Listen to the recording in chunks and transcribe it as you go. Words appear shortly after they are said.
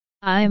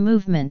Eye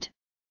movement,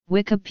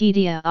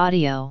 Wikipedia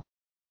audio.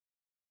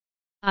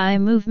 Eye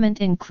movement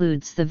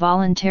includes the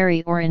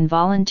voluntary or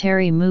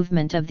involuntary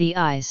movement of the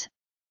eyes,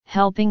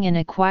 helping in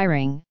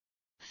acquiring,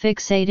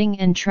 fixating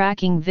and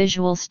tracking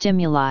visual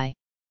stimuli.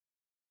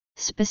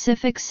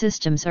 Specific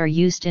systems are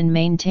used in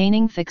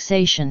maintaining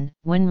fixation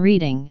when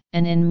reading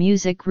and in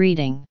music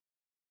reading.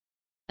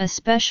 A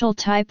special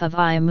type of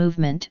eye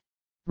movement,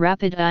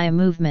 rapid eye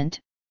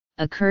movement,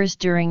 occurs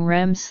during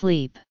REM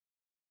sleep.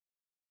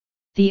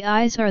 The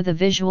eyes are the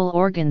visual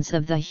organs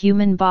of the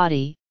human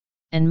body,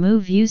 and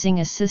move using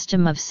a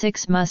system of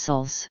 6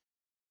 muscles.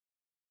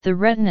 The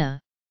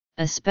retina,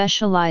 a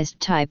specialized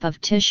type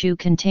of tissue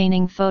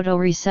containing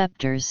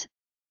photoreceptors,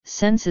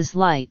 senses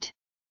light.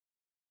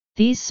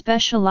 These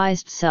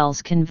specialized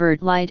cells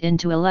convert light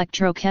into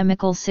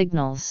electrochemical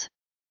signals.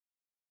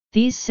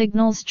 These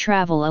signals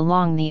travel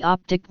along the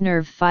optic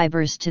nerve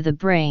fibers to the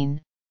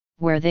brain,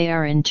 where they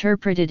are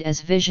interpreted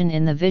as vision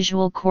in the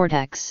visual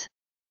cortex.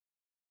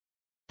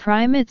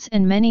 Primates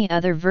and many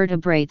other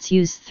vertebrates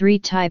use 3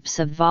 types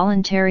of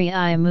voluntary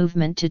eye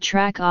movement to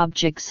track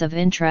objects of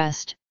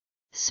interest: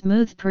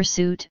 smooth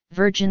pursuit,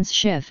 vergence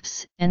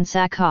shifts, and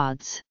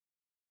saccades.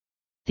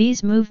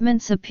 These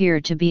movements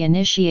appear to be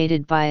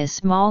initiated by a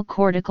small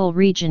cortical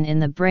region in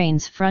the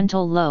brain's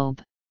frontal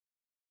lobe.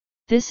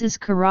 This is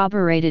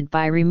corroborated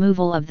by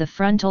removal of the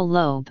frontal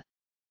lobe.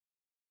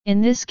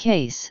 In this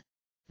case,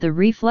 the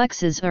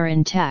reflexes are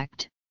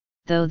intact,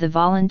 though the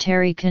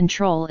voluntary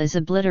control is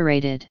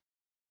obliterated.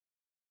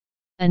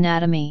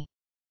 Anatomy.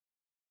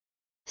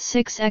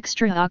 6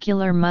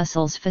 extraocular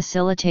muscles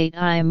facilitate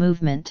eye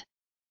movement.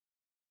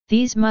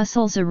 These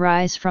muscles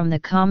arise from the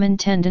common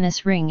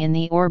tendinous ring in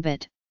the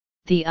orbit,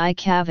 the eye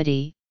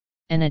cavity,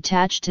 and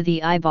attach to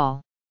the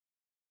eyeball.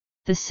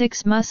 The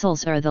 6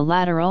 muscles are the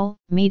lateral,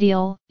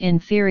 medial,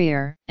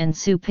 inferior, and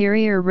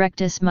superior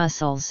rectus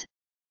muscles,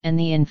 and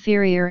the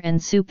inferior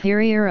and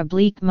superior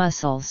oblique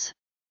muscles.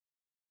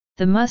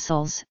 The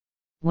muscles,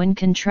 when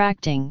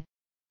contracting,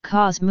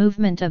 cause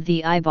movement of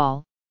the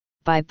eyeball,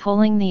 by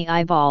pulling the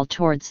eyeball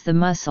towards the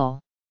muscle.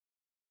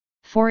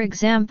 For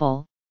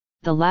example,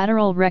 the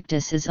lateral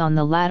rectus is on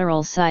the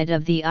lateral side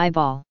of the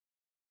eyeball.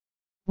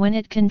 When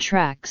it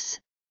contracts,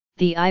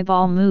 the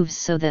eyeball moves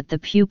so that the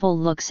pupil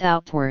looks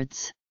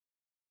outwards.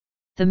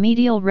 The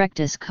medial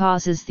rectus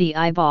causes the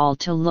eyeball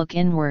to look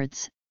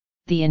inwards,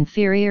 the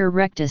inferior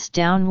rectus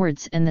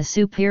downwards and the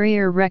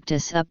superior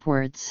rectus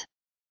upwards.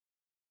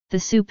 The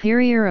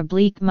superior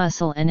oblique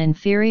muscle and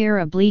inferior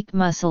oblique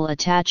muscle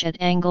attach at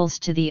angles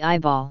to the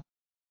eyeball.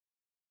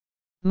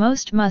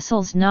 Most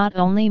muscles not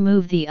only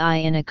move the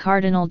eye in a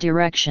cardinal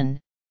direction,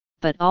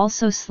 but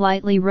also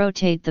slightly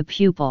rotate the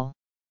pupil.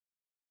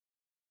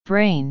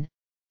 Brain,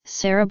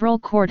 cerebral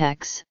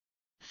cortex,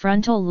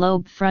 frontal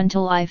lobe,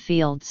 frontal eye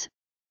fields,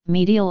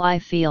 medial eye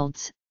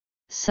fields,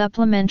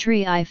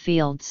 supplementary eye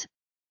fields,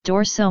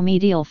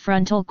 dorsomedial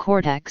frontal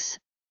cortex,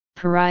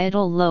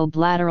 parietal lobe,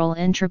 lateral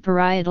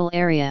intraparietal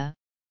area,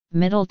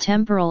 middle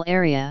temporal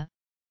area,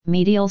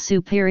 medial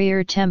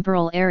superior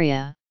temporal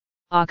area,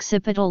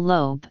 occipital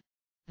lobe,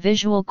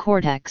 visual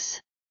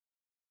cortex.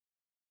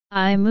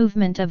 Eye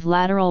movement of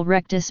lateral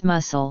rectus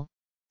muscle,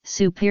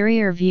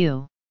 superior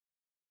view.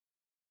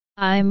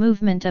 Eye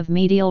movement of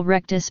medial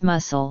rectus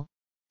muscle,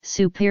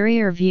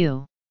 superior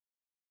view.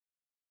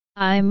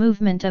 Eye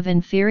movement of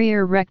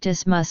inferior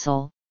rectus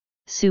muscle,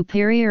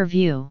 superior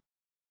view.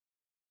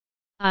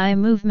 Eye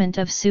movement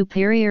of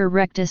superior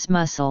rectus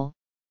muscle,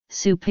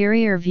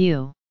 superior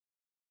view.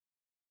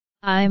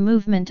 Eye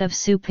movement of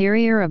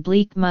superior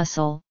oblique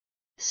muscle,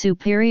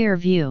 superior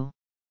view.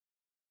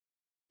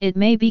 It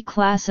may be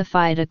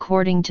classified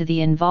according to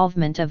the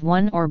involvement of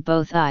one or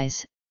both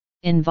eyes.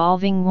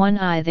 Involving one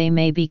eye, they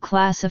may be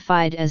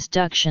classified as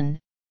duction,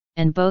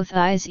 and both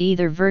eyes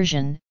either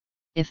version,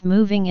 if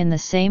moving in the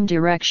same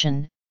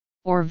direction,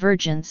 or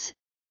vergence,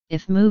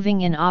 if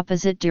moving in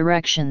opposite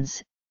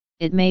directions.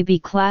 It may be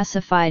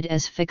classified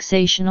as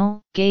fixational,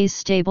 gaze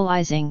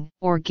stabilizing,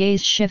 or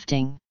gaze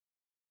shifting.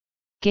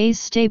 Gaze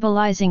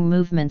stabilizing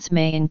movements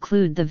may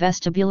include the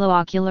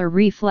vestibulo-ocular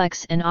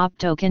reflex and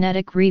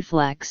optokinetic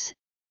reflex,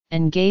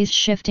 and gaze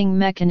shifting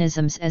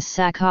mechanisms as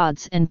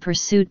saccades and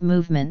pursuit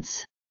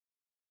movements.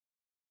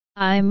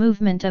 Eye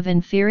movement of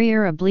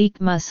inferior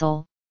oblique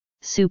muscle,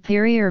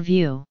 superior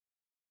view.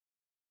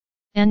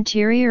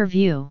 Anterior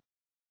view.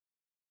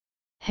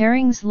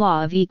 Herring's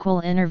law of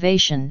equal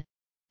innervation,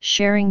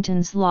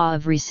 Sherrington's law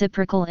of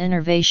reciprocal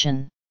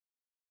innervation.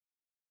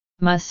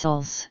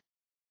 Muscles.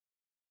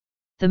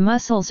 The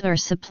muscles are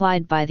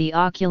supplied by the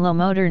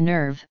oculomotor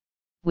nerve,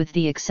 with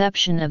the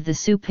exception of the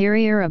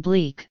superior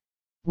oblique,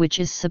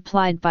 which is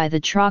supplied by the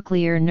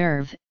trochlear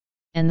nerve,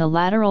 and the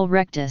lateral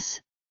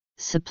rectus,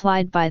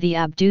 supplied by the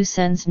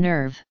abducens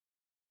nerve.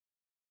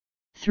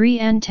 3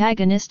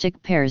 antagonistic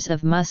pairs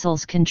of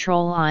muscles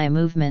control eye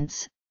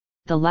movements: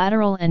 the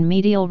lateral and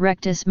medial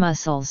rectus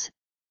muscles,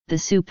 the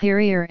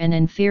superior and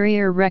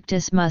inferior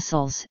rectus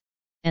muscles,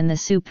 and the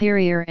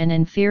superior and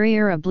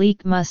inferior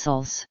oblique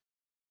muscles.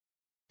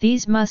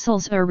 These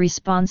muscles are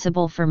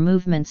responsible for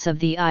movements of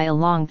the eye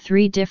along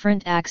 3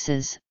 different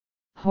axes: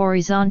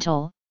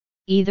 horizontal,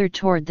 either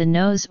toward the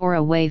nose or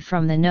away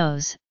from the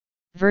nose,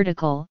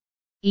 vertical,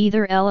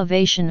 either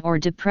elevation or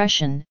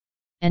depression,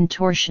 and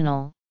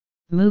torsional,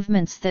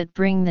 movements that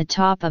bring the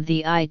top of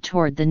the eye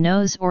toward the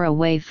nose or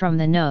away from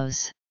the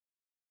nose.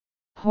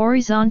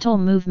 Horizontal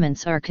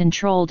movements are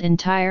controlled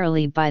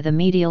entirely by the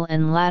medial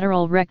and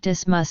lateral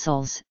rectus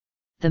muscles.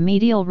 The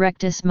medial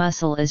rectus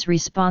muscle is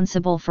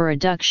responsible for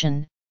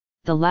adduction,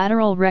 the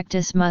lateral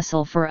rectus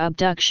muscle for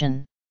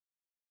abduction.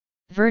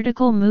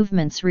 Vertical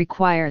movements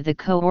require the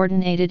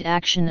coordinated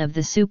action of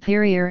the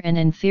superior and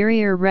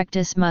inferior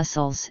rectus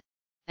muscles,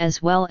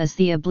 as well as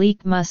the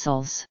oblique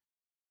muscles.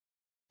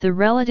 The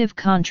relative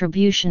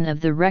contribution of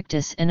the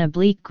rectus and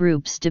oblique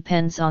groups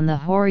depends on the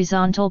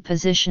horizontal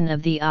position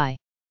of the eye.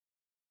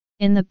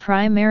 In the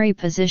primary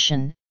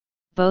position,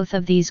 both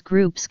of these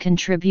groups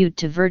contribute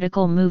to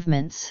vertical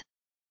movements.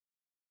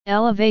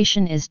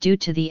 Elevation is due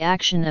to the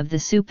action of the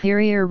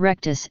superior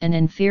rectus and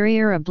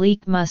inferior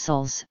oblique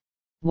muscles,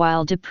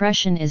 while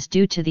depression is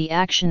due to the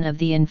action of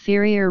the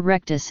inferior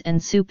rectus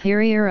and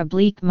superior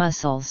oblique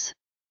muscles.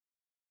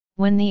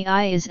 When the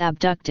eye is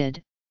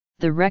abducted,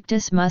 the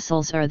rectus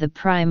muscles are the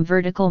prime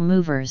vertical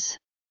movers.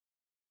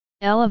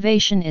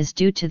 Elevation is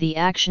due to the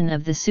action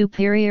of the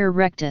superior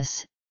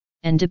rectus,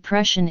 and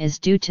depression is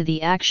due to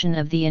the action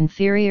of the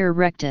inferior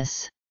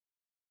rectus.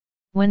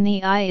 When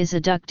the eye is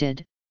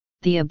adducted,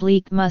 the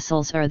oblique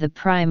muscles are the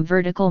prime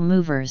vertical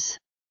movers.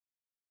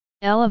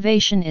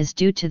 Elevation is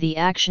due to the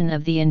action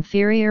of the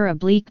inferior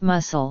oblique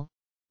muscle,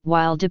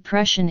 while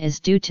depression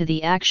is due to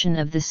the action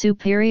of the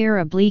superior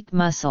oblique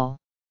muscle.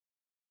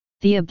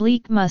 The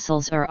oblique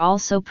muscles are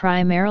also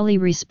primarily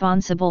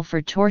responsible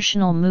for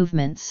torsional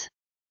movements.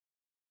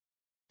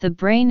 The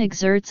brain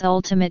exerts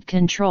ultimate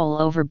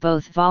control over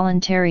both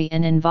voluntary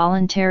and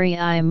involuntary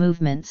eye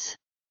movements.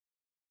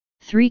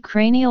 3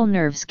 cranial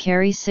nerves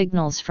carry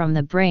signals from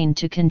the brain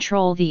to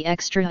control the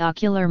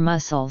extraocular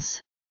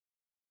muscles.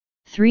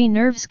 3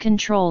 nerves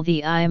control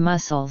the eye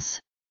muscles.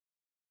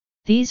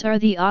 These are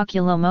the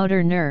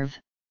oculomotor nerve,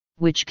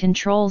 which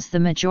controls the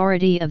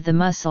majority of the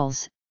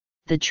muscles,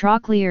 the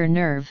trochlear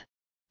nerve,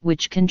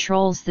 which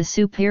controls the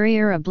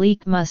superior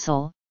oblique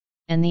muscle,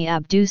 and the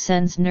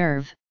abducens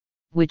nerve,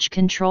 which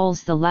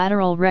controls the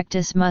lateral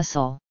rectus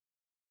muscle.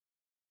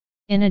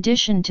 In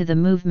addition to the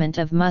movement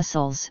of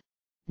muscles,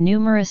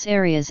 numerous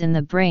areas in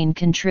the brain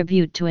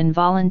contribute to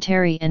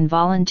involuntary and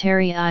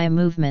voluntary eye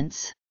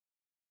movements.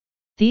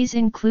 These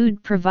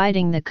include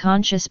providing the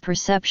conscious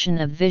perception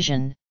of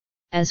vision,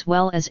 as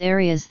well as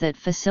areas that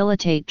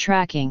facilitate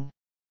tracking.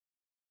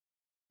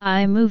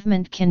 Eye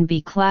movement can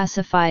be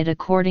classified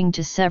according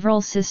to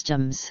several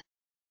systems.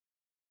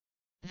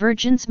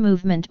 Vergence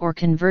movement or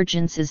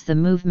convergence is the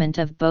movement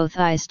of both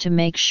eyes to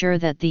make sure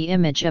that the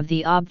image of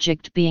the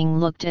object being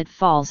looked at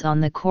falls on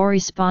the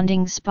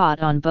corresponding spot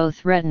on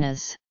both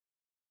retinas.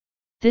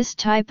 This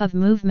type of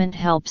movement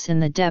helps in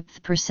the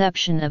depth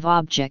perception of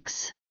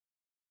objects.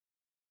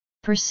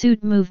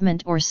 Pursuit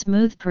movement or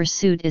smooth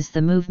pursuit is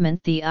the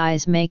movement the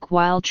eyes make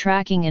while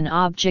tracking an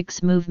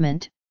object's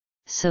movement,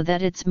 so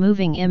that its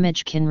moving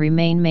image can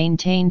remain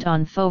maintained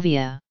on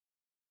fovea.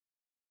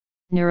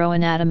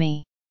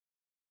 Neuroanatomy.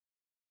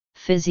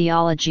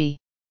 Physiology.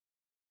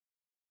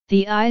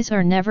 The eyes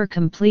are never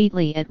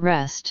completely at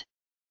rest.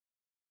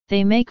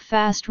 They make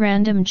fast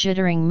random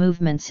jittering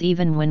movements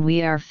even when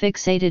we are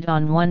fixated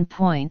on one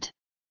point.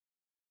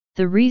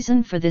 The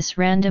reason for this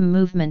random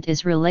movement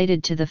is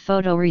related to the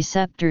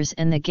photoreceptors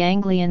and the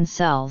ganglion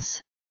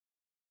cells.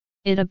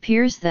 It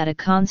appears that a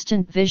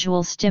constant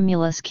visual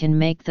stimulus can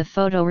make the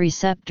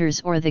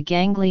photoreceptors or the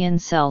ganglion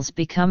cells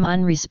become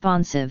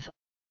unresponsive,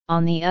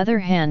 on the other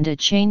hand a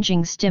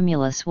changing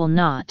stimulus will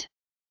not.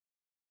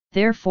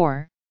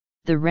 Therefore,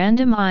 the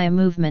random eye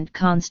movement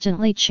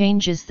constantly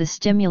changes the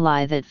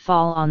stimuli that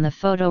fall on the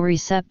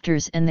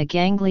photoreceptors and the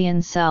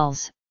ganglion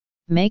cells,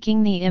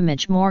 making the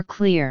image more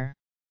clear.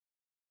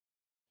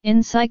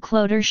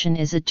 Encyclotorsion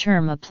is a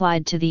term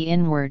applied to the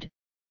inward,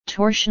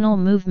 torsional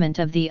movement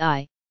of the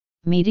eye,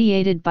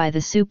 mediated by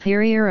the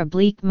superior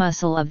oblique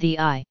muscle of the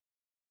eye.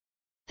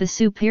 The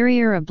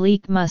superior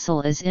oblique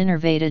muscle is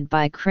innervated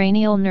by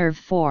cranial nerve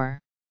 4.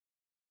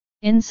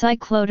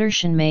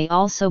 Encyclotorsion may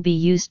also be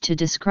used to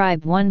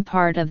describe one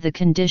part of the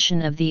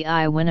condition of the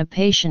eye when a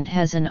patient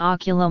has an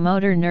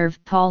oculomotor nerve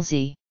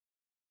palsy.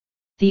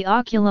 The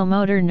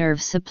oculomotor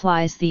nerve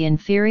supplies the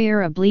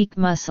inferior oblique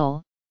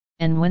muscle,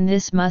 and when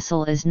this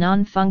muscle is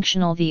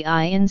non-functional the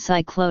eye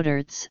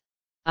encyclotorts,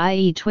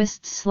 i.e.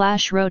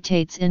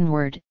 twists/rotates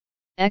inward.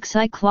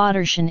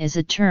 Excyclotorsion is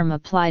a term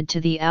applied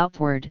to the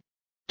outward,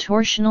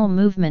 torsional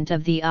movement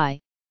of the eye,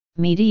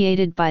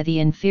 mediated by the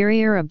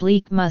inferior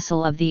oblique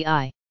muscle of the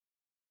eye.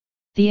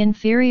 The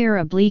inferior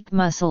oblique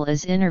muscle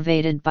is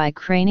innervated by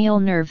cranial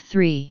nerve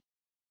 3.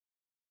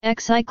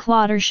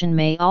 Excyclotorsion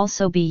may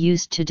also be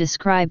used to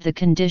describe the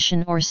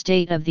condition or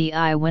state of the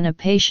eye when a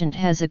patient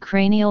has a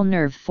cranial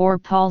nerve 4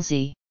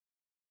 palsy.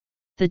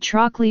 The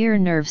trochlear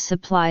nerve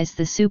supplies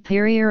the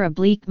superior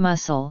oblique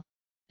muscle,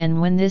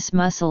 and when this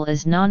muscle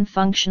is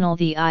non-functional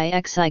the eye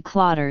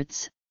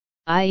excyclotorts,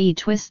 i.e.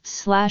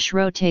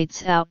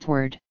 twists/rotates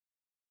outward.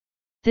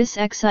 This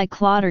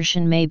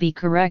exciclotorsion may be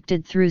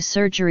corrected through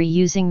surgery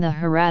using the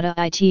Hirata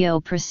ITO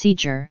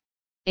procedure.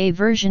 A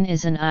version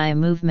is an eye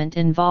movement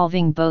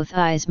involving both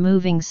eyes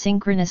moving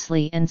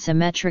synchronously and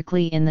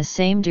symmetrically in the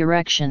same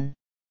direction.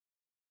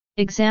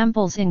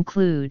 Examples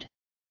include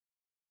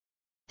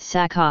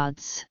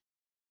saccades,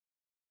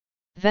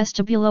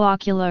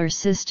 vestibulo-ocular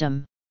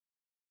system,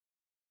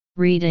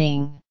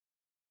 reading,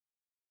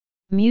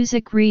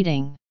 music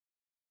reading,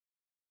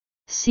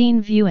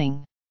 scene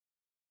viewing.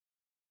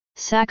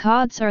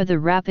 Saccades are the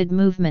rapid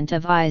movement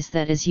of eyes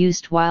that is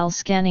used while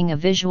scanning a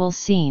visual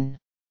scene.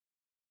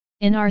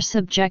 In our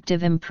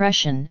subjective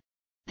impression,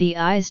 the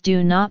eyes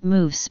do not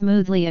move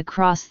smoothly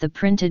across the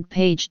printed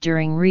page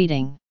during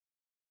reading.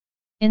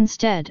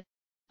 Instead,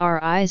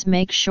 our eyes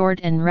make short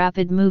and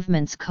rapid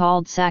movements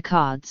called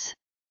saccades.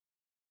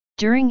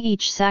 During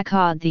each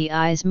saccade, the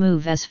eyes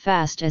move as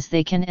fast as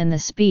they can and the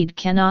speed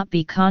cannot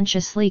be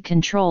consciously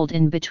controlled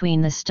in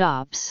between the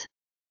stops.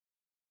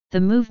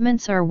 The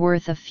movements are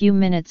worth a few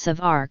minutes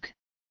of arc,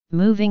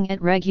 moving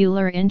at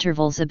regular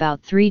intervals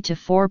about 3 to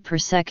 4 per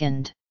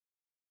second.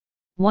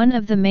 One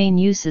of the main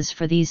uses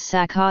for these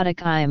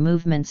saccadic eye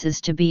movements is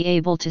to be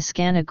able to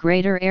scan a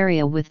greater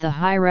area with the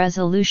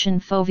high-resolution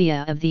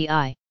fovea of the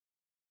eye.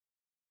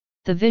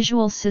 The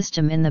visual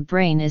system in the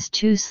brain is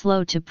too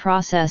slow to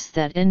process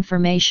that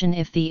information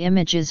if the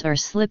images are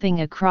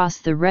slipping across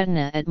the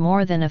retina at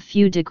more than a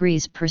few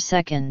degrees per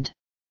second.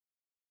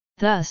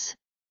 Thus,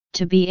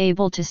 to be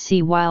able to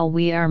see while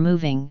we are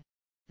moving,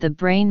 the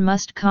brain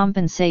must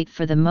compensate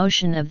for the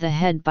motion of the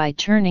head by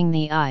turning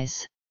the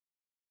eyes.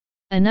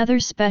 Another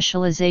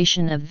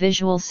specialization of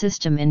visual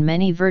system in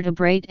many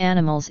vertebrate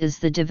animals is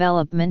the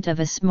development of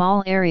a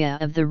small area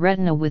of the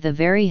retina with a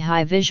very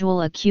high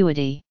visual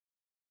acuity.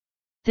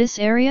 This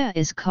area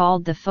is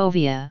called the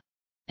fovea,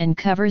 and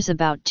covers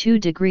about 2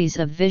 degrees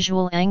of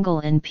visual angle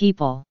in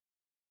people.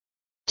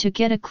 To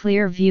get a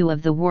clear view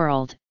of the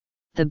world,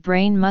 the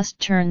brain must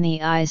turn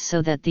the eyes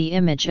so that the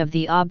image of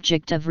the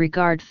object of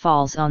regard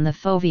falls on the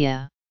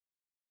fovea.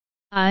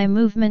 Eye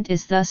movement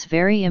is thus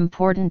very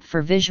important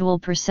for visual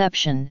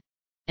perception,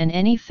 and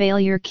any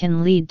failure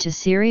can lead to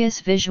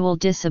serious visual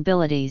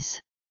disabilities.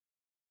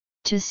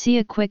 To see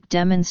a quick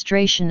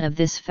demonstration of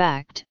this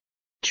fact,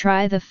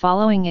 try the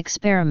following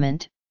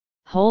experiment.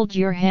 Hold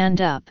your hand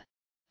up,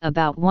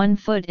 about 1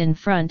 foot in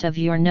front of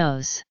your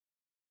nose.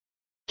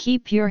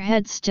 Keep your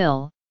head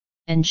still,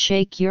 and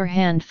shake your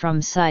hand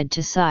from side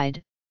to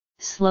side,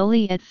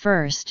 slowly at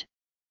first,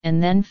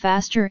 and then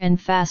faster and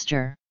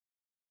faster.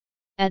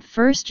 At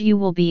first you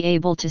will be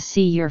able to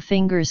see your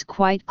fingers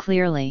quite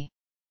clearly.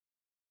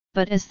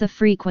 But as the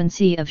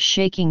frequency of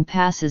shaking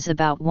passes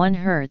about 1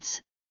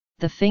 Hz,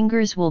 the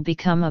fingers will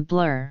become a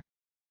blur.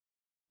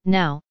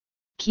 Now,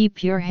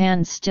 keep your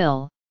hand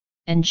still,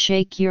 and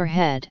shake your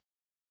head.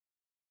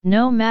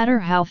 No matter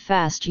how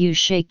fast you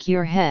shake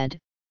your head,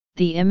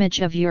 the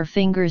image of your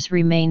fingers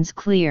remains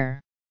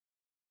clear.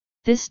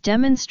 This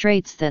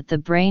demonstrates that the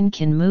brain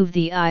can move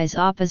the eyes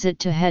opposite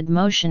to head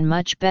motion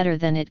much better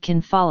than it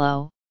can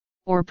follow,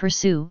 or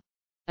pursue,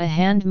 a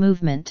hand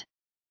movement.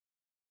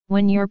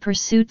 When your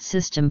pursuit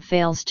system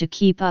fails to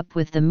keep up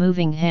with the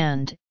moving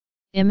hand,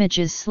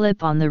 images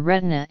slip on the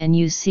retina and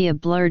you see a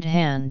blurred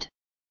hand.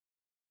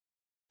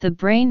 The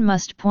brain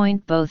must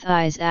point both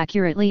eyes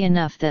accurately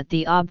enough that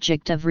the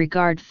object of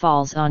regard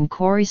falls on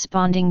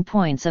corresponding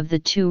points of the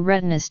 2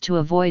 retinas to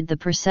avoid the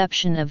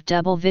perception of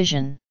double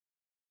vision.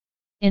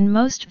 In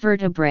most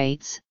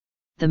vertebrates,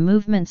 the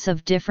movements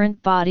of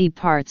different body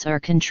parts are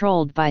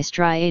controlled by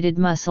striated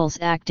muscles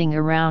acting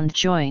around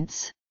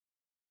joints.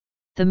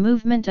 The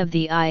movement of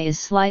the eye is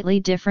slightly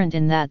different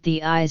in that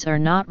the eyes are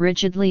not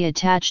rigidly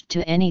attached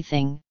to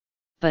anything,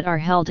 but are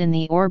held in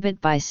the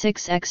orbit by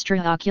 6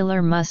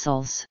 extraocular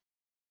muscles.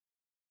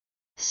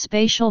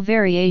 Spatial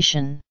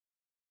variation.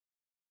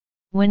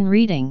 When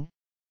reading,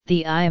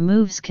 the eye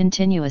moves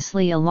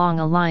continuously along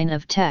a line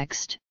of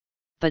text,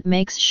 but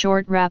makes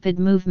short rapid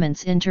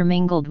movements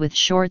intermingled with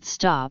short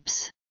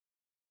stops.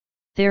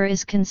 There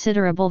is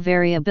considerable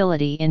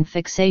variability in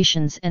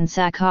fixations and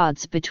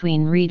saccades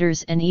between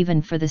readers and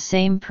even for the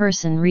same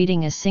person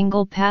reading a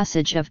single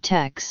passage of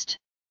text.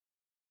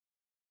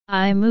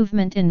 Eye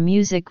movement in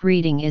music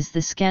reading is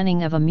the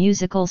scanning of a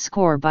musical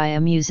score by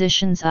a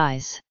musician's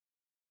eyes.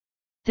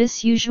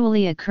 This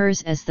usually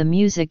occurs as the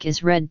music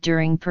is read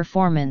during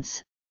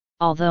performance,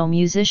 although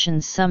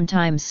musicians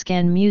sometimes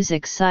scan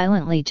music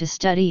silently to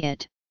study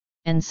it,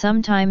 and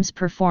sometimes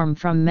perform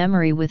from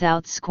memory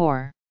without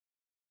score.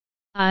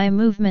 Eye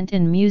movement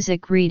in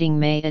music reading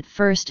may at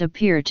first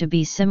appear to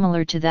be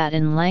similar to that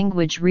in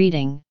language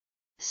reading,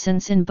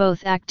 since in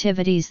both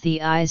activities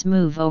the eyes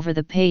move over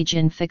the page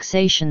in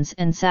fixations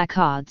and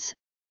saccades,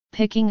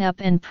 picking up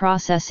and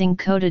processing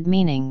coded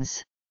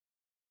meanings.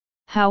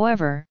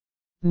 However,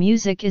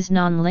 music is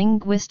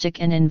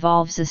non-linguistic and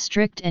involves a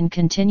strict and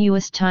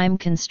continuous time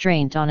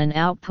constraint on an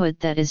output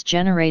that is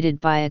generated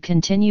by a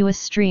continuous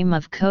stream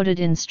of coded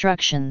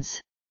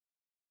instructions.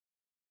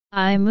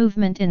 Eye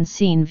movement in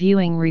scene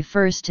viewing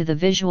refers to the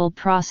visual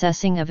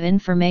processing of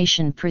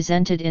information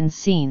presented in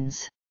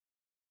scenes.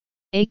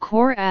 A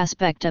core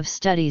aspect of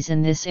studies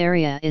in this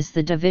area is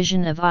the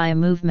division of eye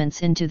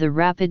movements into the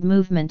rapid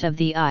movement of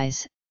the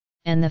eyes,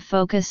 and the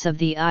focus of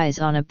the eyes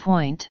on a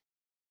point.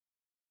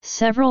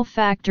 Several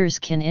factors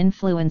can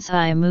influence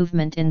eye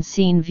movement in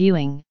scene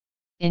viewing,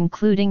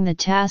 including the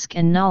task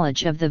and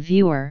knowledge of the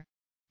viewer,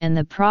 and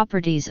the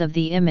properties of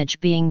the image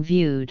being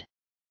viewed.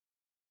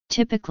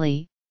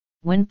 Typically,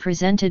 when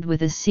presented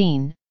with a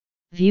scene,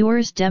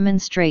 viewers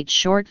demonstrate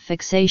short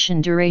fixation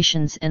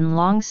durations and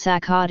long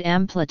saccade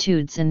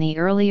amplitudes in the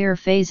earlier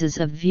phases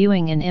of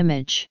viewing an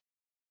image.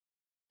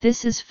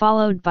 This is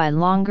followed by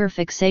longer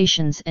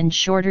fixations and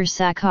shorter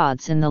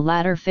saccades in the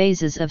latter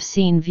phases of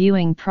scene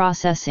viewing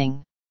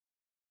processing.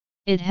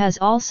 It has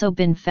also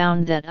been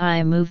found that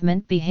eye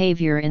movement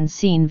behavior in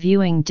scene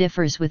viewing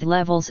differs with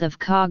levels of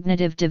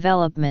cognitive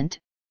development.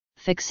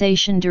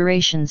 Fixation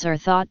durations are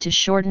thought to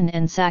shorten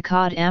and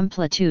saccade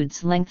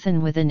amplitudes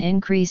lengthen with an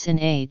increase in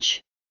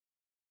age.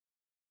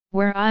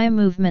 Where eye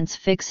movements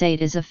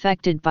fixate is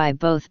affected by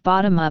both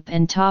bottom-up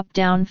and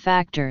top-down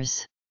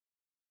factors.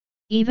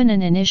 Even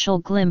an initial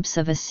glimpse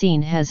of a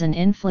scene has an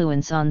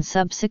influence on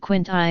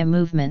subsequent eye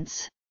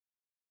movements.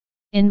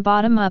 In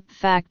bottom-up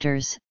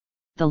factors,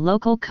 the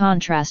local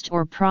contrast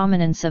or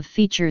prominence of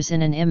features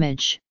in an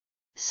image,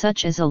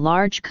 such as a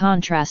large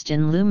contrast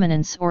in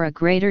luminance or a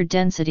greater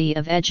density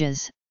of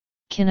edges,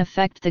 can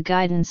affect the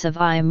guidance of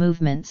eye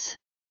movements.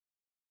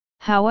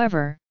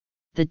 However,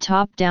 the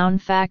top-down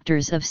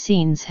factors of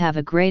scenes have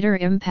a greater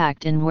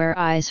impact in where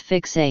eyes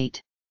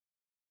fixate.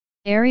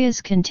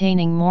 Areas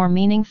containing more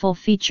meaningful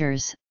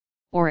features,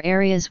 or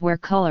areas where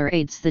color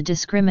aids the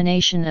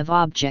discrimination of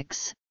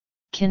objects,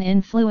 can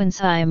influence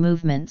eye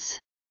movements.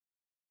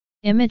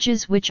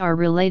 Images which are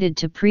related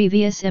to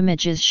previous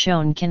images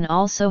shown can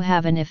also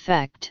have an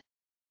effect.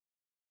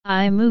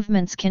 Eye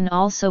movements can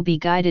also be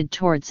guided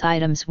towards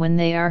items when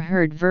they are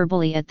heard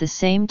verbally at the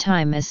same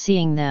time as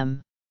seeing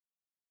them.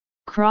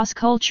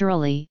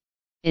 Cross-culturally,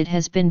 it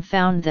has been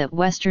found that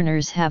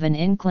Westerners have an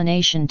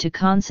inclination to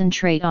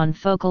concentrate on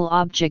focal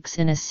objects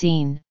in a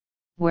scene,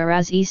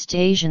 whereas East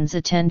Asians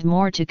attend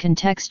more to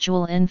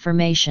contextual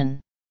information.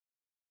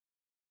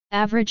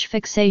 Average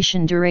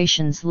fixation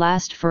durations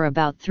last for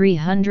about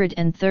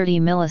 330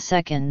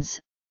 milliseconds,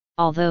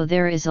 although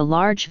there is a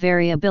large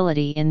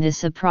variability in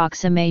this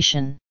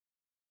approximation.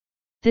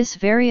 This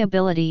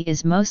variability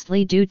is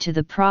mostly due to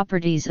the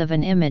properties of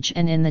an image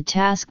and in the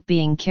task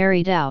being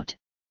carried out,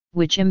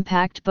 which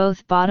impact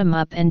both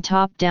bottom-up and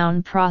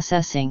top-down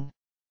processing.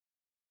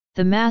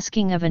 The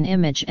masking of an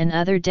image and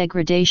other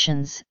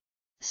degradations,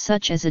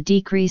 such as a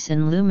decrease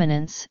in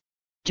luminance,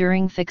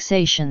 during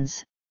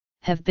fixations,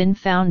 have been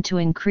found to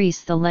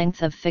increase the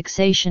length of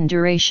fixation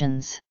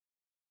durations.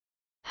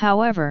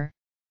 However,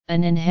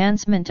 an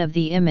enhancement of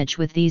the image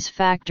with these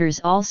factors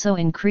also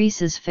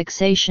increases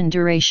fixation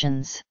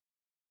durations.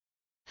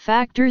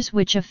 Factors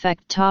which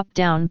affect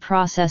top-down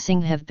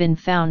processing have been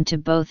found to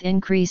both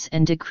increase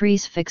and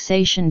decrease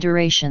fixation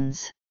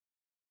durations.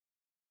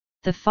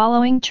 The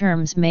following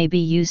terms may be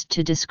used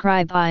to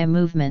describe eye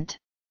movement: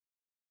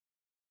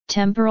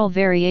 temporal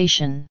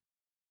variation,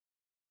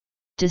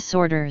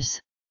 disorders,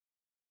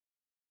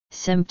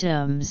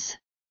 symptoms,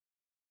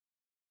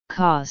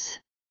 cause,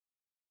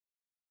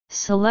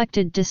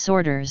 selected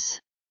disorders,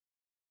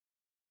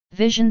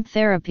 vision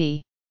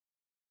therapy.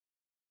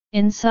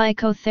 In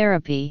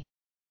psychotherapy,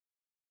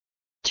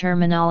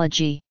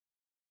 terminology.